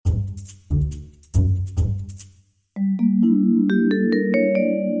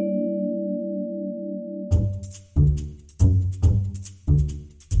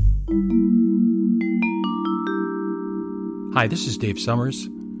Hi, this is Dave Summers,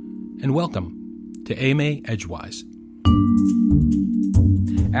 and welcome to AMA Edgewise.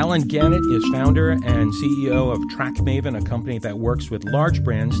 Allen Gannett is founder and CEO of TrackMaven, a company that works with large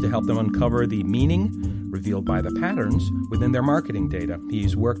brands to help them uncover the meaning revealed by the patterns within their marketing data.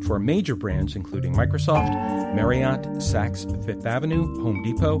 He's worked for major brands including Microsoft, Marriott, Saks Fifth Avenue, Home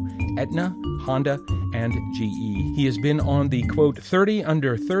Depot, Aetna, Honda, and GE. He has been on the, quote, 30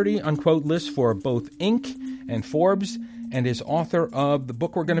 under 30, unquote, list for both Inc. and Forbes, and is author of the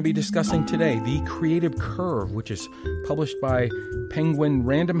book we're going to be discussing today, The Creative Curve, which is published by Penguin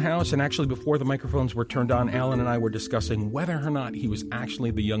Random House. And actually, before the microphones were turned on, Alan and I were discussing whether or not he was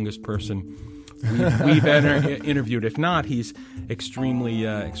actually the youngest person we've ever interviewed. If not, he's extremely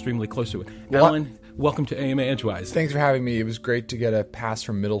close to it. Well, Alan, welcome to AMA Edgewise. Thanks for having me. It was great to get a pass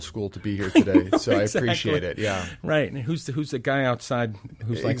from middle school to be here today, so I appreciate it. Yeah, right. And who's the guy outside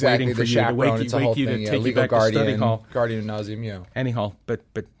who's like exactly, waiting for you to wake you to take you back to study hall, guardian ad nauseum, yeah. Anyhow, but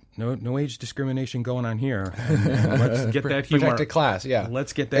no age discrimination going on here. Let's get that humor. Protected class, yeah.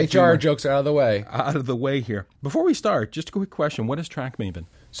 Let's get that HR jokes out of the way. Out of the way here. Before we start, just a quick question: what is TrackMaven?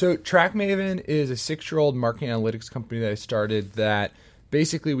 So TrackMaven is a 6-year-old marketing analytics company that I started that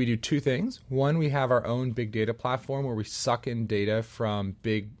basically we do two things. One, we have our own big data platform where we suck in data from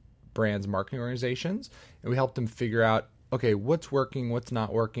big brands, marketing organizations, and we help them figure out, okay, what's working, what's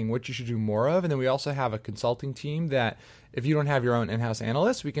not working, what you should do more of. And then we also have a consulting team that if you don't have your own in-house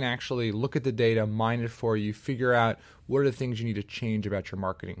analysts, we can actually look at the data, mine it for you, figure out what are the things you need to change about your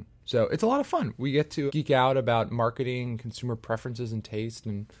marketing. So it's a lot of fun. We get to geek out about marketing, consumer preferences and taste,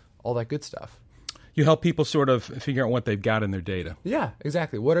 and all that good stuff. You help people sort of figure out what they've got in their data. Yeah,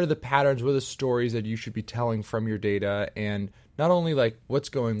 exactly. What are the patterns, what are the stories that you should be telling from your data, and not only like what's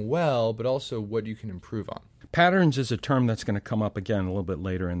going well, but also what you can improve on. Patterns is a term that's going to come up again a little bit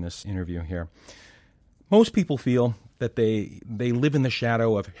later in this interview here. Most people feel that they live in the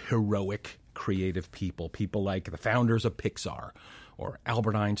shadow of heroic creative people like the founders of Pixar or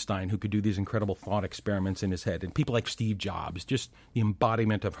Albert Einstein, who could do these incredible thought experiments in his head, and people like Steve Jobs, just the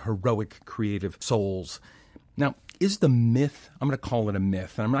embodiment of heroic creative souls. Now, is the myth, I'm going to call it a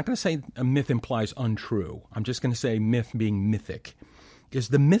myth, and I'm not going to say a myth implies untrue. I'm just going to say myth being mythic. Is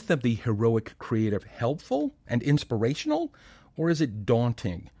the myth of the heroic creative helpful and inspirational, or is it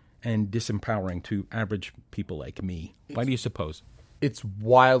daunting and disempowering to average people like me? Why do you suppose? It's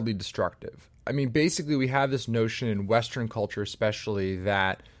wildly destructive. I mean, basically, we have this notion in Western culture especially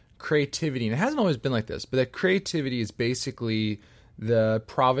that creativity, and it hasn't always been like this, but that creativity is basically the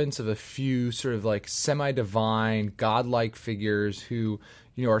province of a few sort of like semi-divine, godlike figures who,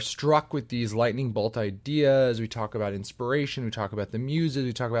 you know, are struck with these lightning bolt ideas. We talk about inspiration, we talk about the muses,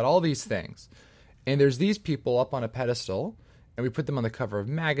 we talk about all these things. And there's these people up on a pedestal, and we put them on the cover of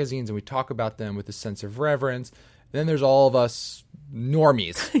magazines, and we talk about them with a sense of reverence. Then there's all of us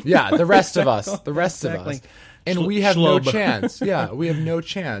normies. Yeah, the rest of us. The rest of us. And we have no chance. Yeah, we have no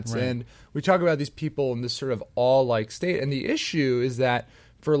chance. Right. And we talk about these people in this sort of all-like state. And the issue is that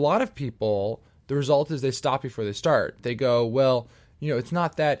for a lot of people, the result is they stop before they start. They go, well, you know, it's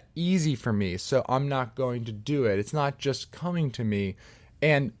not that easy for me, so I'm not going to do it. It's not just coming to me.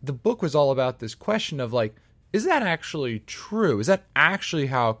 And the book was all about this question of like, is that actually true? Is that actually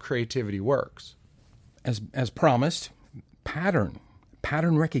how creativity works? As promised, pattern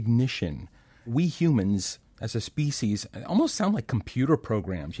recognition. We humans, as a species, almost sound like computer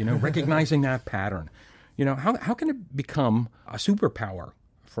programs, you know, recognizing that pattern. You know, how can it become a superpower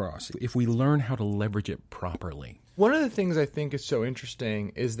for us if we learn how to leverage it properly? One of the things I think is so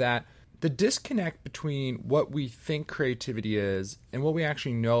interesting is that the disconnect between what we think creativity is and what we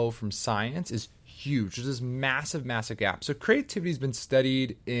actually know from science is huge. There's this massive, massive gap. So creativity has been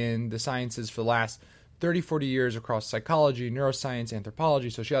studied in the sciences for the last 30, 40 years across psychology, neuroscience, anthropology,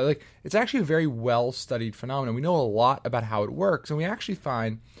 sociology. Like, it's actually a very well-studied phenomenon. We know a lot about how it works, and we actually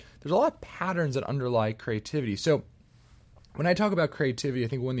find there's a lot of patterns that underlie creativity. So when I talk about creativity, I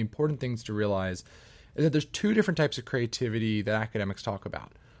think one of the important things to realize is that there's two different types of creativity that academics talk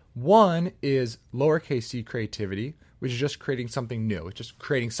about. One is lowercase c creativity, which is just creating something new. It's just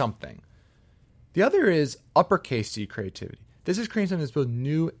creating something. The other is uppercase C creativity. This is creating something that's both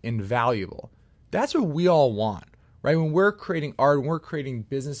new and valuable. That's what we all want, right? When we're creating art, when we're creating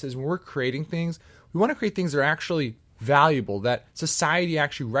businesses, when we're creating things, we want to create things that are actually valuable, that society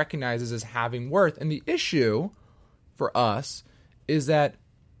actually recognizes as having worth. And the issue for us is that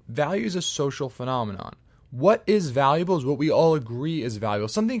value is a social phenomenon. What is valuable is what we all agree is valuable.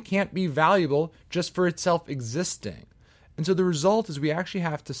 Something can't be valuable just for itself existing. And so the result is we actually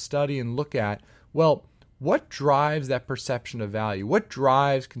have to study and look at, well, what drives that perception of value? What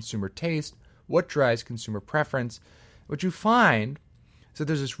drives consumer taste? What drives consumer preference? what you find is that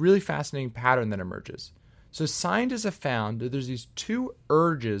there's this really fascinating pattern that emerges. So scientists have found that there's these two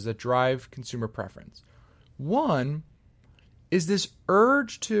urges that drive consumer preference. One is this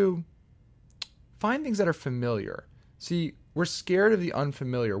urge to find things that are familiar. See, we're scared of the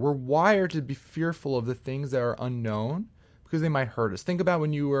unfamiliar. We're wired to be fearful of the things that are unknown because they might hurt us. Think about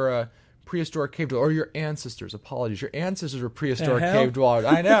when you were a prehistoric cave dweller, or your ancestors, your ancestors were prehistoric cave dwellers.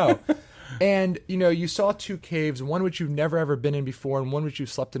 I know. And, you saw two caves, one which you've never ever been in before and one which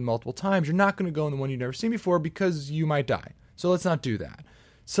you've slept in multiple times. You're not going to go in the one you've never seen before because you might die. So let's not do that.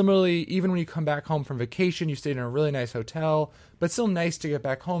 Similarly, even when you come back home from vacation, you stayed in a really nice hotel, but it's still nice to get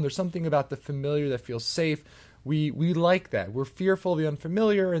back home. There's something about the familiar that feels safe. We like that. We're fearful of the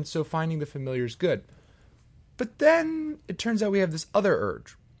unfamiliar, and so finding the familiar is good. But then it turns out we have this other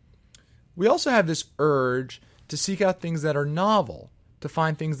urge. We also have this urge to seek out things that are novel, to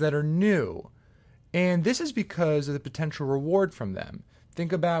find things that are new. And this is because of the potential reward from them.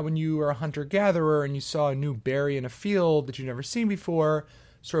 Think about when you were a hunter-gatherer and you saw a new berry in a field that you'd never seen before,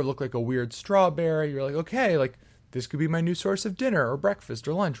 sort of looked like a weird strawberry. You're like, okay, this could be my new source of dinner or breakfast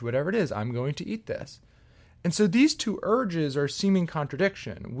or lunch, whatever it is. I'm going to eat this. And so these two urges are seeming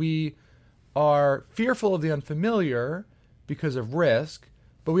contradiction. We are fearful of the unfamiliar because of risk,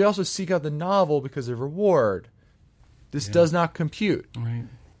 but we also seek out the novel because of reward. This does not compute. Right.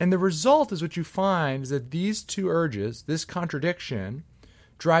 And the result is what you find is that these two urges, this contradiction,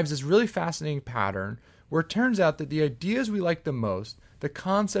 drives this really fascinating pattern where it turns out that the ideas we like the most, the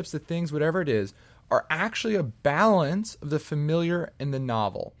concepts, the things, whatever it is, are actually a balance of the familiar and the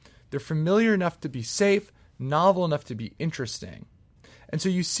novel. They're familiar enough to be safe, novel enough to be interesting. And so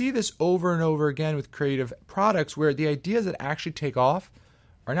you see this over and over again with creative products where the ideas that actually take off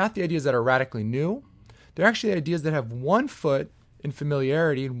are not the ideas that are radically new. They're actually the ideas that have one foot in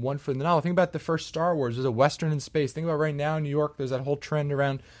familiarity and one foot in the novel. Think about the first Star Wars. There's a Western in space. Think about right now in New York, there's that whole trend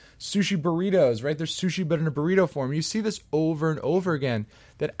around sushi burritos, right? There's sushi but in a burrito form. You see this over and over again,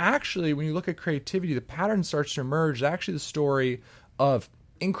 that actually when you look at creativity, the pattern starts to emerge. It's actually the story of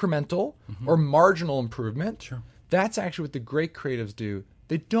incremental or marginal improvement. Sure. That's actually what the great creatives do.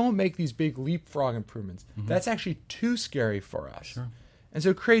 They don't make these big leapfrog improvements. That's actually too scary for us. Sure. And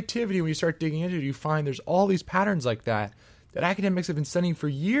so creativity, when you start digging into it, you find there's all these patterns like that academics have been studying for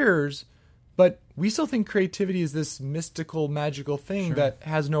years, but we still think creativity is this mystical, magical thing that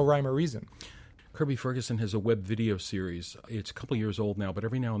has no rhyme or reason. Kirby Ferguson has a web video series. It's a couple years old now, but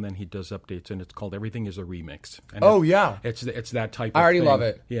every now and then he does updates, and it's called Everything is a Remix. And it's that type of thing. I already love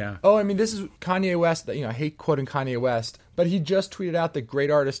it. Yeah. Oh, I mean, this is Kanye West. I hate quoting Kanye West, but he just tweeted out that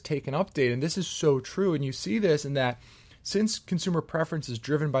great artists take an update, and this is so true. And you see this in that since consumer preference is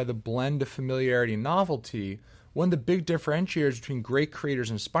driven by the blend of familiarity and novelty, one of the big differentiators between great creators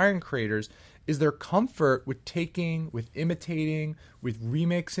and aspiring creators is their comfort with taking, with imitating, with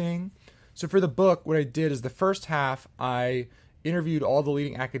remixing. So for the book, what I did is the first half, I interviewed all the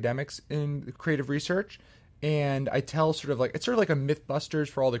leading academics in creative research, and I tell it's sort of like a Mythbusters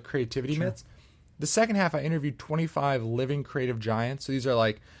for all the creativity myths. The second half, I interviewed 25 living creative giants. So these are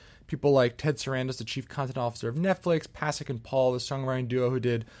like people like Ted Sarandos, the chief content officer of Netflix, Pasek and Paul, the songwriting duo who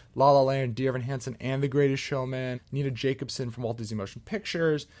did La La Land, Dear Evan Hansen, and The Greatest Showman, Nina Jacobson from Walt Disney Motion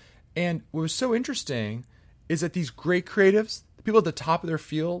Pictures. And what was so interesting is that these great creatives, the people at the top of their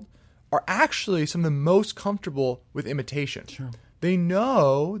field, are actually some of the most comfortable with imitation. Sure. They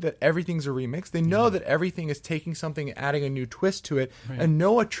know that everything's a remix. They know that everything is taking something and adding a new twist to it, and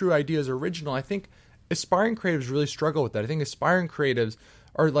know a true idea is original. I think aspiring creatives really struggle with that. I think aspiring creatives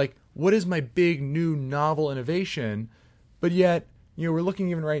are like, what is my big new novel innovation? But yet, we're looking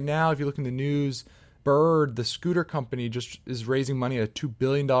even right now, if you look in the news, Bird, the scooter company, just is raising money at a $2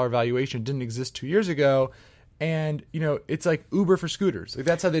 billion valuation. It didn't exist 2 years ago. And, it's like Uber for scooters. Like,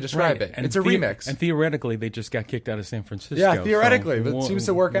 that's how they describe it. And it's a remix. And theoretically, they just got kicked out of San Francisco. Yeah, theoretically, but it seems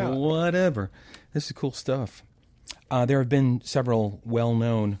to work out. Whatever. This is cool stuff. There have been several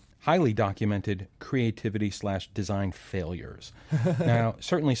well-known, highly documented creativity/design failures. Now,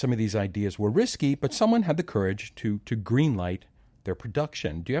 certainly some of these ideas were risky, but someone had the courage to greenlight their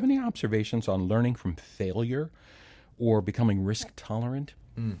production. Do you have any observations on learning from failure or becoming risk-tolerant?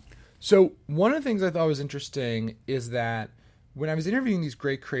 So one of the things I thought was interesting is that when I was interviewing these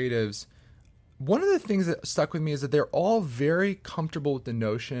great creatives, one of the things that stuck with me is that they're all very comfortable with the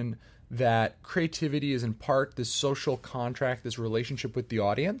notion that creativity is in part this social contract, this relationship with the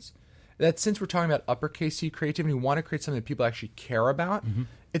audience. That since we're talking about uppercase C creativity, we want to create something that people actually care about.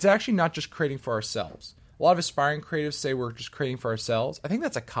 It's actually not just creating for ourselves. A lot of aspiring creatives say we're just creating for ourselves. I think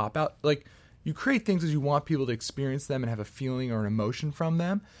that's a cop-out. Like, you create things because you want people to experience them and have a feeling or an emotion from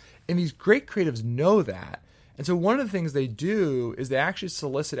them. And these great creatives know that. And so one of the things they do is they actually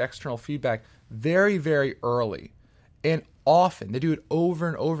solicit external feedback very, very early. And often they do it over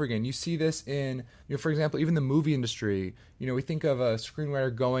and over again. You see this in, for example, even the movie industry. We think of a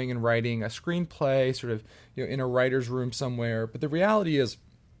screenwriter going and writing a screenplay sort of, in a writer's room somewhere. But the reality is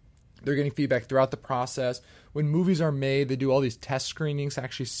they're getting feedback throughout the process. When movies are made, they do all these test screenings to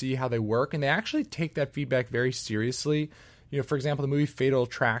actually see how they work. And they actually take that feedback very seriously. For example, the movie Fatal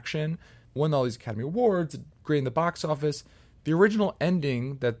Attraction won all these Academy Awards, great in the box office. The original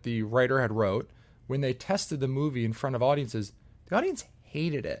ending that the writer had wrote, when they tested the movie in front of audiences, the audience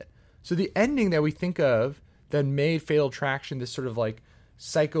hated it. So the ending that we think of that made Fatal Attraction this sort of like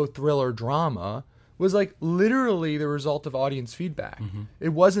psycho thriller drama was like literally the result of audience feedback. Mm-hmm. It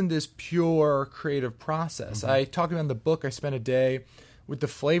wasn't this pure creative process. Mm-hmm. I talk about in the book, I spent a day with the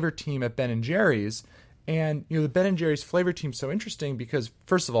flavor team at Ben & Jerry's. And, the Ben & Jerry's flavor team is so interesting because,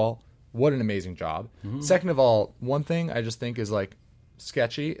 first of all, what an amazing job. Mm-hmm. Second of all, one thing I just think is like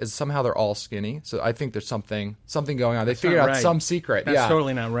sketchy is somehow they're all skinny. So I think there's something going on. They figured out some secret. That's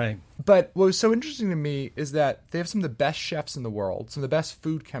totally not right. But what was so interesting to me is that they have some of the best chefs in the world, some of the best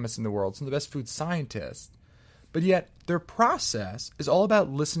food chemists in the world, some of the best food scientists. But yet their process is all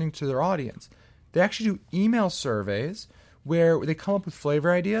about listening to their audience. They actually do email surveys where they come up with flavor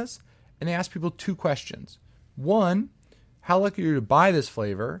ideas and they ask people 2 questions. 1, how likely are you to buy this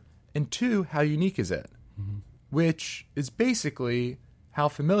flavor? And 2, how unique is it? Mm-hmm. Which is basically how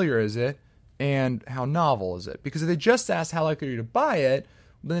familiar is it and how novel is it? Because if they just asked how likely are you to buy it,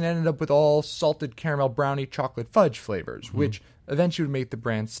 then it ended up with all salted caramel brownie chocolate fudge flavors, mm-hmm. which eventually would make the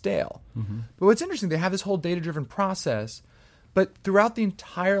brand stale. Mm-hmm. But what's interesting, they have this whole data-driven process, but throughout the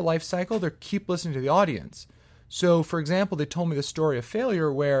entire life cycle, they keep listening to the audience. So, for example, they told me the story of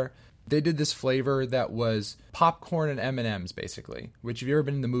failure where they did this flavor that was popcorn and M&Ms, basically, which if you've ever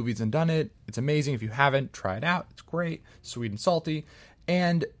been in the movies and done it, it's amazing. If you haven't, try it out. It's great, sweet and salty.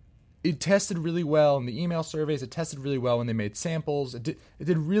 And it tested really well in the email surveys. It tested really well when they made samples. It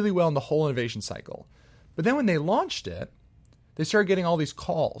did really well in the whole innovation cycle. But then when they launched it, they started getting all these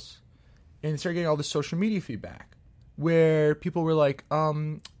calls. And they started getting all this social media feedback where people were like,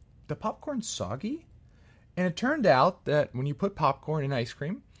 the popcorn's soggy? And it turned out that when you put popcorn in ice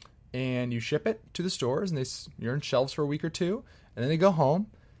cream, and you ship it to the stores, and you're on shelves for a week or 2, and then they go home,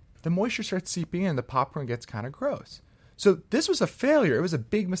 the moisture starts seeping in, and the popcorn gets kind of gross. So this was a failure. It was a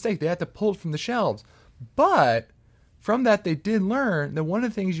big mistake. They had to pull it from the shelves. But from that, they did learn that one of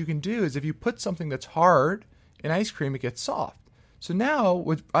the things you can do is if you put something that's hard in ice cream, it gets soft. So now,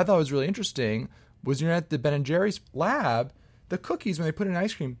 what I thought was really interesting was you're at the Ben & Jerry's lab, the cookies, when they put in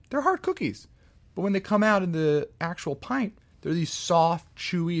ice cream, they're hard cookies. But when they come out in the actual pint, they're these soft,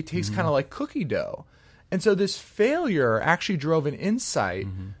 chewy, it tastes kind of like cookie dough. And so this failure actually drove an insight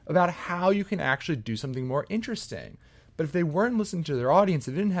about how you can actually do something more interesting. But if they weren't listening to their audience,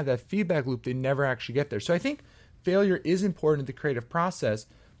 they didn't have that feedback loop, they'd never actually get there. So I think failure is important in the creative process,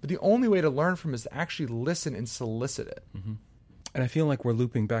 but the only way to learn from it is to actually listen and solicit it. Mm-hmm. And I feel like we're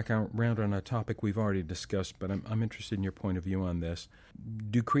looping back around on a topic we've already discussed, but I'm interested in your point of view on this.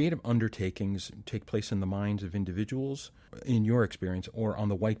 Do creative undertakings take place in the minds of individuals, in your experience, or on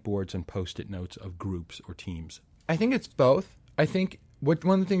the whiteboards and Post-it notes of groups or teams? I think it's both. I think one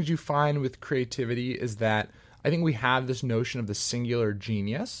of the things you find with creativity is that I think we have this notion of the singular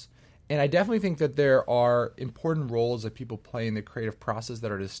genius, and I definitely think that there are important roles that people play in the creative process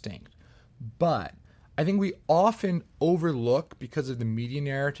that are distinct. But I think we often overlook, because of the media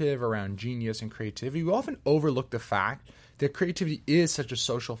narrative around genius and creativity, we often overlook the fact that creativity is such a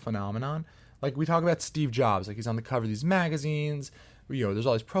social phenomenon. Like we talk about Steve Jobs, like he's on the cover of these magazines, there's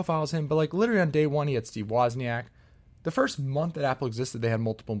all these profiles of him, but like literally on day 1 he had Steve Wozniak. The first month that Apple existed, they had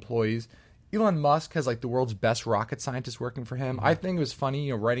multiple employees. Elon Musk has like the world's best rocket scientist working for him. I think it was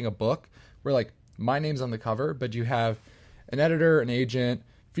funny, writing a book where like my name's on the cover, but you have an editor, an agent,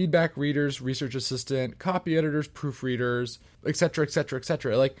 feedback readers, research assistant, copy editors, proofreaders, et cetera, et cetera, et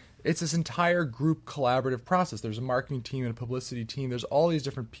cetera. Like it's this entire group collaborative process. There's a marketing team and a publicity team. There's all these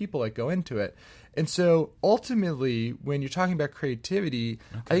different people that go into it. And so ultimately, when you're talking about creativity,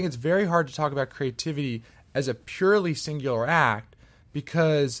 I think it's very hard to talk about creativity as a purely singular act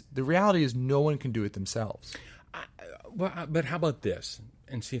because the reality is no one can do it themselves. But how about this?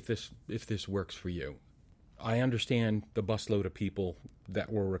 And see if this works for you. I understand the busload of people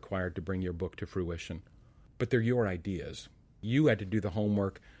that were required to bring your book to fruition, but they're your ideas. You had to do the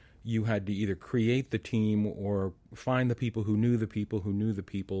homework. You had to either create the team or find the people who knew the people who knew the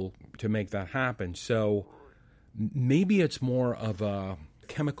people to make that happen. So maybe it's more of a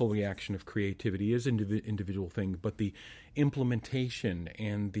chemical reaction of creativity is an individual thing, but the implementation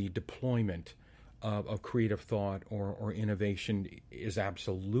and the deployment of creative thought or innovation is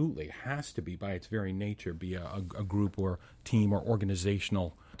absolutely, has to be by its very nature, be a group or team or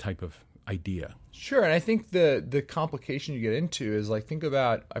organizational type of idea. Sure, and I think the complication you get into is like, think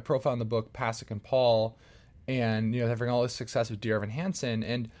about, I profile in the book Pasek and Paul, and having all this success with Dear Evan Hansen,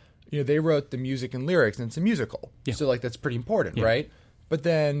 and they wrote the music and lyrics, and it's a musical, so like that's pretty important, right? But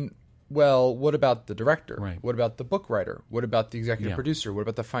then, well, what about the director? Right. What about the book writer? What about the executive producer? What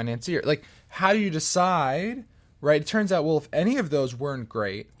about the financier? Like, how do you decide? Right? It turns out, well, if any of those weren't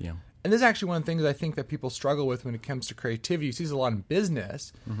great, and this is actually one of the things I think that people struggle with when it comes to creativity, you see this a lot in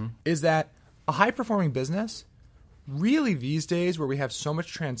business, is that a high-performing business, really these days where we have so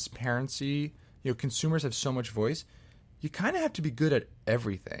much transparency, consumers have so much voice, you kind of have to be good at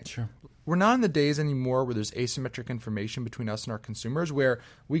everything. Sure. We're not in the days anymore where there's asymmetric information between us and our consumers, where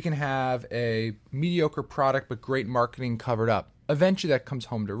we can have a mediocre product but great marketing covered up. Eventually that comes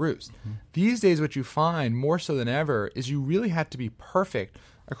home to roost. These days what you find more so than ever is you really have to be perfect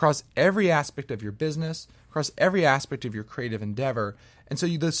across every aspect of your business, across every aspect of your creative endeavor. And so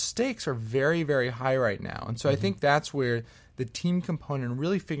the stakes are very, very high right now. And so I think that's where the team component and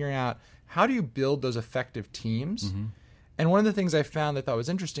really figuring out how do you build those effective teams. And one of the things I found that I thought was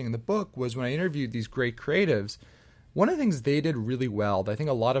interesting in the book was when I interviewed these great creatives, one of the things they did really well that I think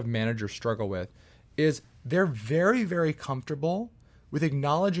a lot of managers struggle with is they're very, very comfortable with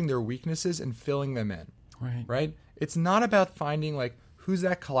acknowledging their weaknesses and filling them in. Right? It's not about finding like, who's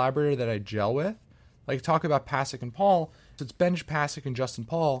that collaborator that I gel with? Like talk about Pasek and Paul. So it's Benj Pasek and Justin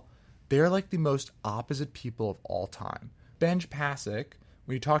Paul. They're like the most opposite people of all time. Benj Pasek,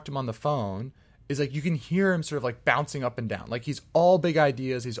 when you talk to him on the phone, is like you can hear him sort of like bouncing up and down. Like he's all big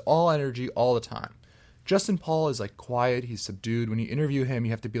ideas, he's all energy all the time. Justin Paul is like quiet, he's subdued. When you interview him,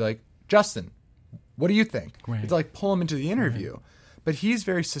 you have to be like, Justin, what do you think? You have to like pull him into the interview. But he's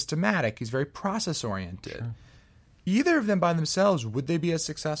very systematic, he's very process oriented. Either of them by themselves, would they be as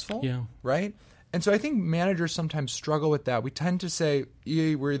successful? Right? And so I think managers sometimes struggle with that. We tend to say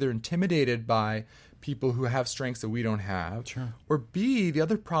we're either intimidated by people who have strengths that we don't have, or B, the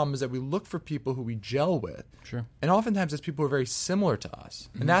other problem is that we look for people who we gel with. And oftentimes it's people who are very similar to us.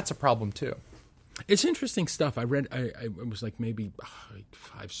 And that's a problem too. It's interesting stuff. I read, it was like maybe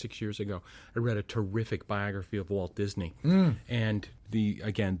 5-6 years ago, I read a terrific biography of Walt Disney. And the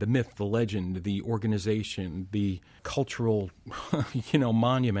myth, the legend, the organization, the cultural,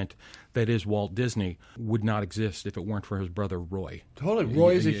 monument that is Walt Disney would not exist if it weren't for his brother Roy. Totally.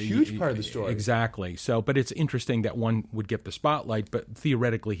 Roy is a huge part of the story. Exactly. So, but it's interesting that one would get the spotlight, but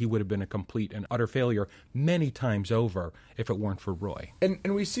theoretically he would have been a complete and utter failure many times over if it weren't for Roy.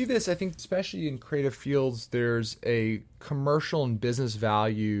 And we see this, I think, especially in creative fields, there's a commercial and business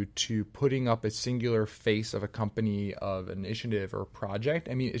value to putting up a singular face of a company, of an initiative or a project.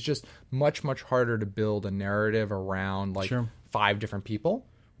 I mean, it's just much, much harder to build a narrative around like 5 different people.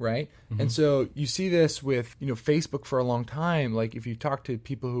 Right? And so you see this with, Facebook for a long time. Like if you talk to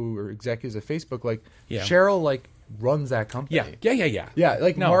people who are executives at Facebook, like Cheryl like runs that company. Yeah.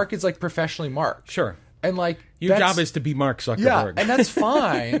 Like Mark is like professionally Mark. And like your job is to be Mark Zuckerberg. Yeah, and that's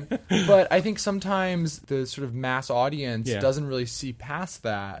fine. But I think sometimes the sort of mass audience doesn't really see past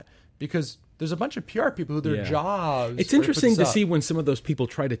that because there's a bunch of PR people who their jobs. It's interesting to see when some of those people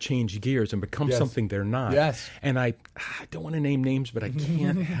try to change gears and become something they're not. And I don't want to name names, but I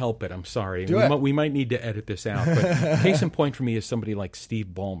can't help it. I'm sorry. We might need to edit this out. But case in point for me is somebody like Steve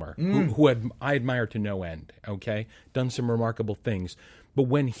Ballmer, who I admire to no end. Okay, done some remarkable things. But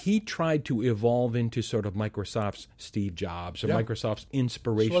when he tried to evolve into sort of Microsoft's Steve Jobs or Microsoft's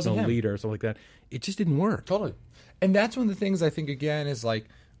inspirational leader or something like that, it just didn't work. Totally. And that's one of the things I think, again, is like,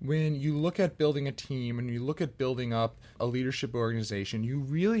 when you look at building a team and you look at building up a leadership organization, you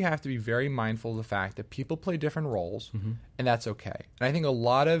really have to be very mindful of the fact that people play different roles, and that's okay. And I think a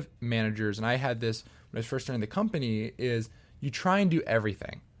lot of managers, and I had this when I was first starting the company, is you try and do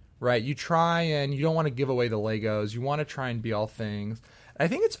everything, right? You try and you don't want to give away the Legos. You want to try and be all things. And I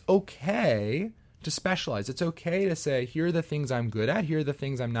think it's okay to specialize. It's okay to say, here are the things I'm good at, here are the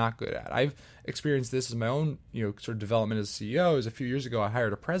things I'm not good at. I've experienced this as my own, sort of development as a CEO. Is a few years ago I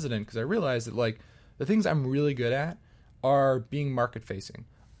hired a president because I realized that like the things I'm really good at are being market facing.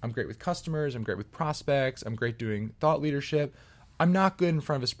 I'm great with customers, I'm great with prospects, I'm great doing thought leadership. I'm not good in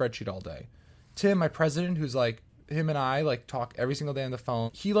front of a spreadsheet all day. Tim, my president, who's like, him and I like talk every single day on the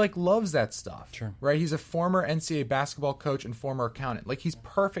phone. He like loves that stuff, right? He's a former NCAA basketball coach and former accountant. Like he's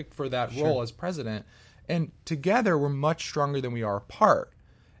perfect for that role as president. And together we're much stronger than we are apart.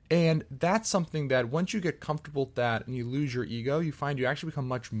 And that's something that once you get comfortable with that and you lose your ego, you find you actually become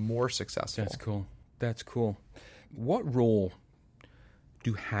much more successful. That's cool. What role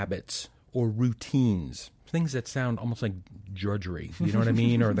do habits or routines? Things that sound almost like drudgery, you know what I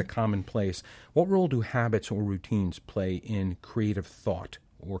mean, or the commonplace. What role do habits or routines play in creative thought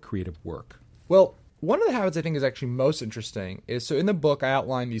or creative work? Well, one of the habits I think is actually most interesting is, so in the book, I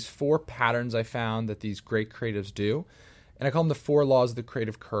outline these 4 patterns I found that these great creatives do, and I call them the 4 laws of the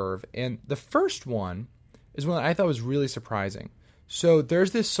creative curve. And the first one is one that I thought was really surprising. So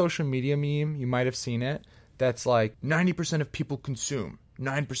there's this social media meme, you might have seen it, that's like 90% of people consume,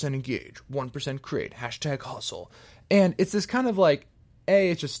 9% engage, 1% create, #hustle. And it's this kind of like,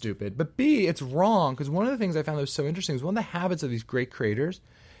 A, it's just stupid, but B, it's wrong, because one of the things I found that was so interesting is one of the habits of these great creators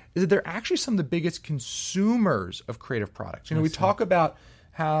is that they're actually some of the biggest consumers of creative products. You know, we talk about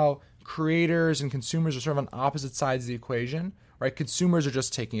how creators and consumers are sort of on opposite sides of the equation, right? Consumers are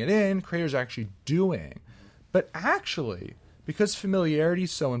just taking it in, creators are actually doing. But actually, because familiarity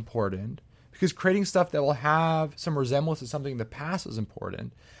is so important, because creating stuff that will have some resemblance to something in the past is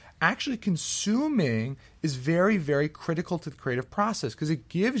important, actually consuming is very, very critical to the creative process, because it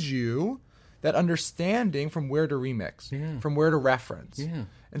gives you that understanding from where to remix, from where to reference. Yeah.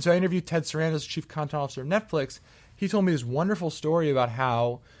 And so I interviewed Ted Sarandos, Chief Content Officer of Netflix. He told me this wonderful story about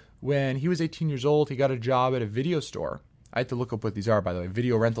how when he was 18 years old, he got a job at a video store. I had to look up what these are, by the way,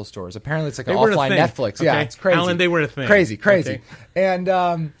 video rental stores. Apparently it's like an offline Netflix. Okay. Yeah, it's crazy. Alan, they were a thing. Crazy. Okay.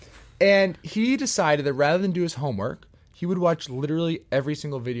 And he decided that rather than do his homework, he would watch literally every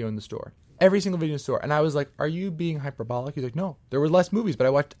single video in the store. Every single video in the store. And I was like, are you being hyperbolic? He's like, no, there were less movies, but I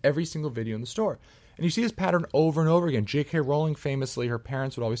watched every single video in the store. And you see this pattern over and over again. J.K. Rowling, famously, her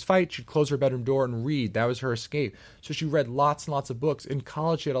parents would always fight. She'd close her bedroom door and read. That was her escape. So she read lots and lots of books. In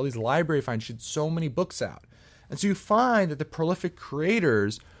college, she had all these library finds. She had so many books out. And so you find that the prolific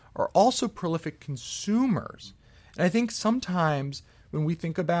creators are also prolific consumers. And I think sometimes when we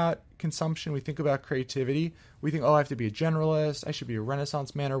think about consumption, we think about creativity, we think, oh, I have to be a generalist, I should be a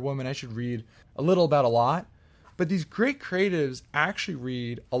Renaissance man or woman, I should read a little about a lot. But these great creatives actually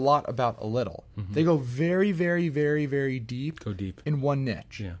read a lot about a little. Mm-hmm. They go very, very, very, very deep, in one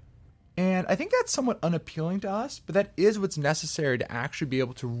niche. Yeah. And I think that's somewhat unappealing to us, but that is what's necessary to actually be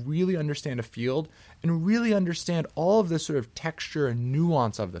able to really understand a field and really understand all of the sort of texture and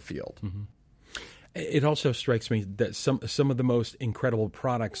nuance of the field. Mm-hmm. It also strikes me that some of the most incredible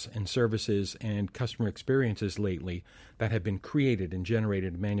products and services and customer experiences lately that have been created and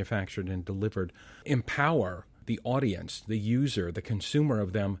generated, manufactured and delivered empower the audience, the user, the consumer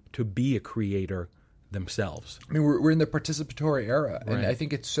of them to be a creator themselves. I mean, we're in the participatory era, and right. I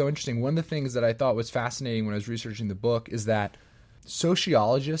think it's so interesting. One of the things that I thought was fascinating when I was researching the book is that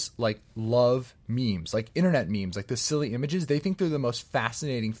sociologists love memes, like internet memes, like the silly images. They think they're the most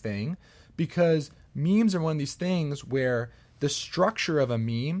fascinating thing because memes are one of these things where the structure of a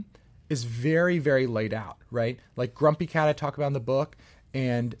meme is very, very laid out, right? Like Grumpy Cat I talk about in the book,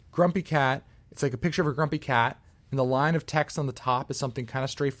 and Grumpy Cat, it's like a picture of a grumpy cat, and the line of text on the top is something kind of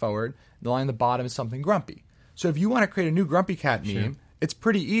straightforward, and the line on the bottom is something grumpy. So if you want to create a new Grumpy Cat meme, it's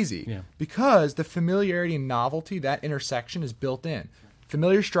pretty easy because the familiarity and novelty, that intersection is built in.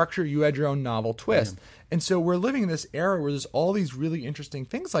 Familiar structure, you add your own novel twist. And so we're living in this era where there's all these really interesting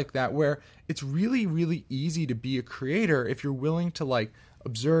things like that, where it's really, really easy to be a creator if you're willing to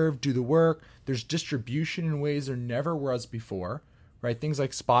observe, do the work. There's distribution in ways there never was before, right? Things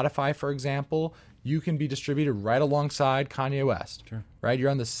like Spotify, for example, you can be distributed right alongside Kanye West, right? You're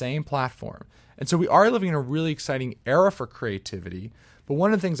on the same platform. And so we are living in a really exciting era for creativity. But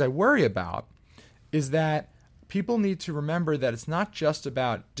one of the things I worry about is that people need to remember that it's not just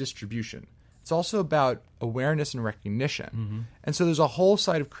about distribution. It's also about awareness and recognition. Mm-hmm. And so there's a whole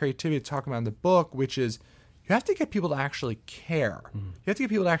side of creativity to talk about in the book, which is you have to get people to actually care. Mm-hmm. You have to get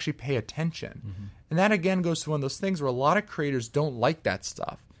people to actually pay attention. Mm-hmm. And that, again, goes to one of those things where a lot of creators don't like that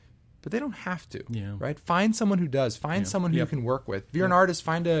stuff. But they don't have to, right? Find someone who does. Find someone who you can work with. If you're an artist,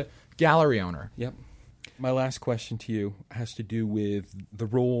 find a gallery owner. Yep. My last question to you has to do with the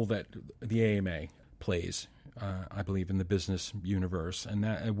role that the AMA plays, I believe, in the business universe. And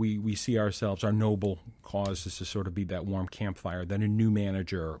that we see ourselves, our noble cause is to sort of be that warm campfire that a new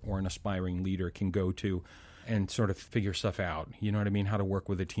manager or an aspiring leader can go to and sort of figure stuff out. You know what I mean? How to work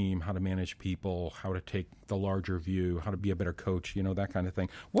with a team, how to manage people, how to take the larger view, how to be a better coach, that kind of thing.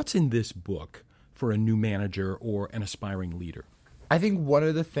 What's in this book for a new manager or an aspiring leader? I think one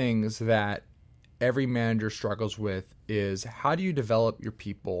of the things that every manager struggles with is how do you develop your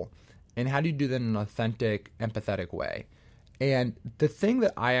people and how do you do that in an authentic, empathetic way? And the thing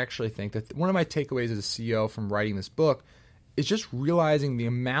that I actually think that one of my takeaways as a CEO from writing this book is just realizing the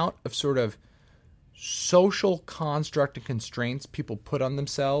amount of sort of social construct and constraints people put on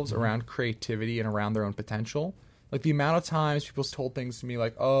themselves around creativity and around their own potential. Like the amount of times people told things to me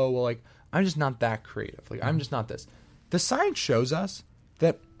like, oh, well, I'm just not that creative. Like, I'm just not this. The science shows us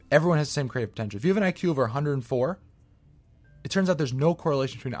that everyone has the same creative potential. If you have an IQ over 104, it turns out there's no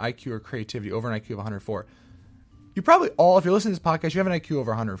correlation between IQ or creativity over an IQ of 104. You probably all, if you're listening to this podcast, you have an IQ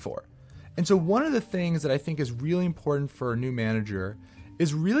over 104. And so one of the things that I think is really important for a new manager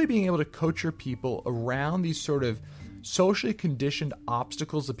is really being able to coach your people around these sort of socially conditioned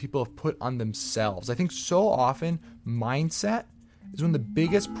obstacles that people have put on themselves. I think so often mindset is one of the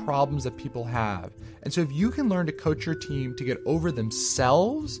biggest problems that people have. And so if you can learn to coach your team to get over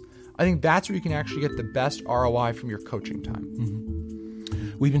themselves, I think that's where you can actually get the best ROI from your coaching time. Mm-hmm.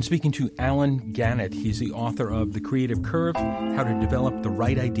 We've been speaking to Allen Gannett. He's the author of The Creative Curve, How to Develop the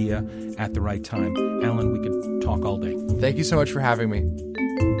Right Idea at the Right Time. Allen, we could talk all day. Thank you so much for having me.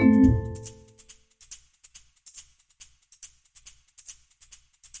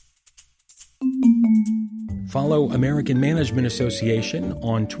 Follow American Management Association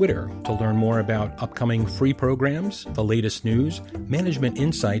on Twitter to learn more about upcoming free programs, the latest news, management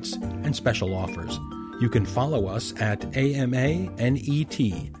insights, and special offers. You can follow us at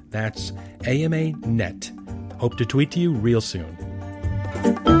AMANET. That's AMANET. Hope to tweet to you real soon.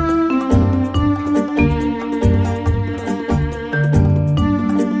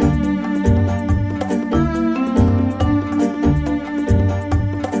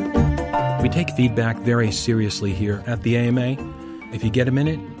 We take feedback very seriously here at the AMA. If you get a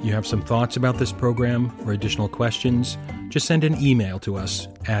minute, you have some thoughts about this program or additional questions, just send an email to us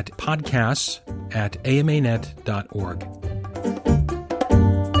at podcasts@amanet.org.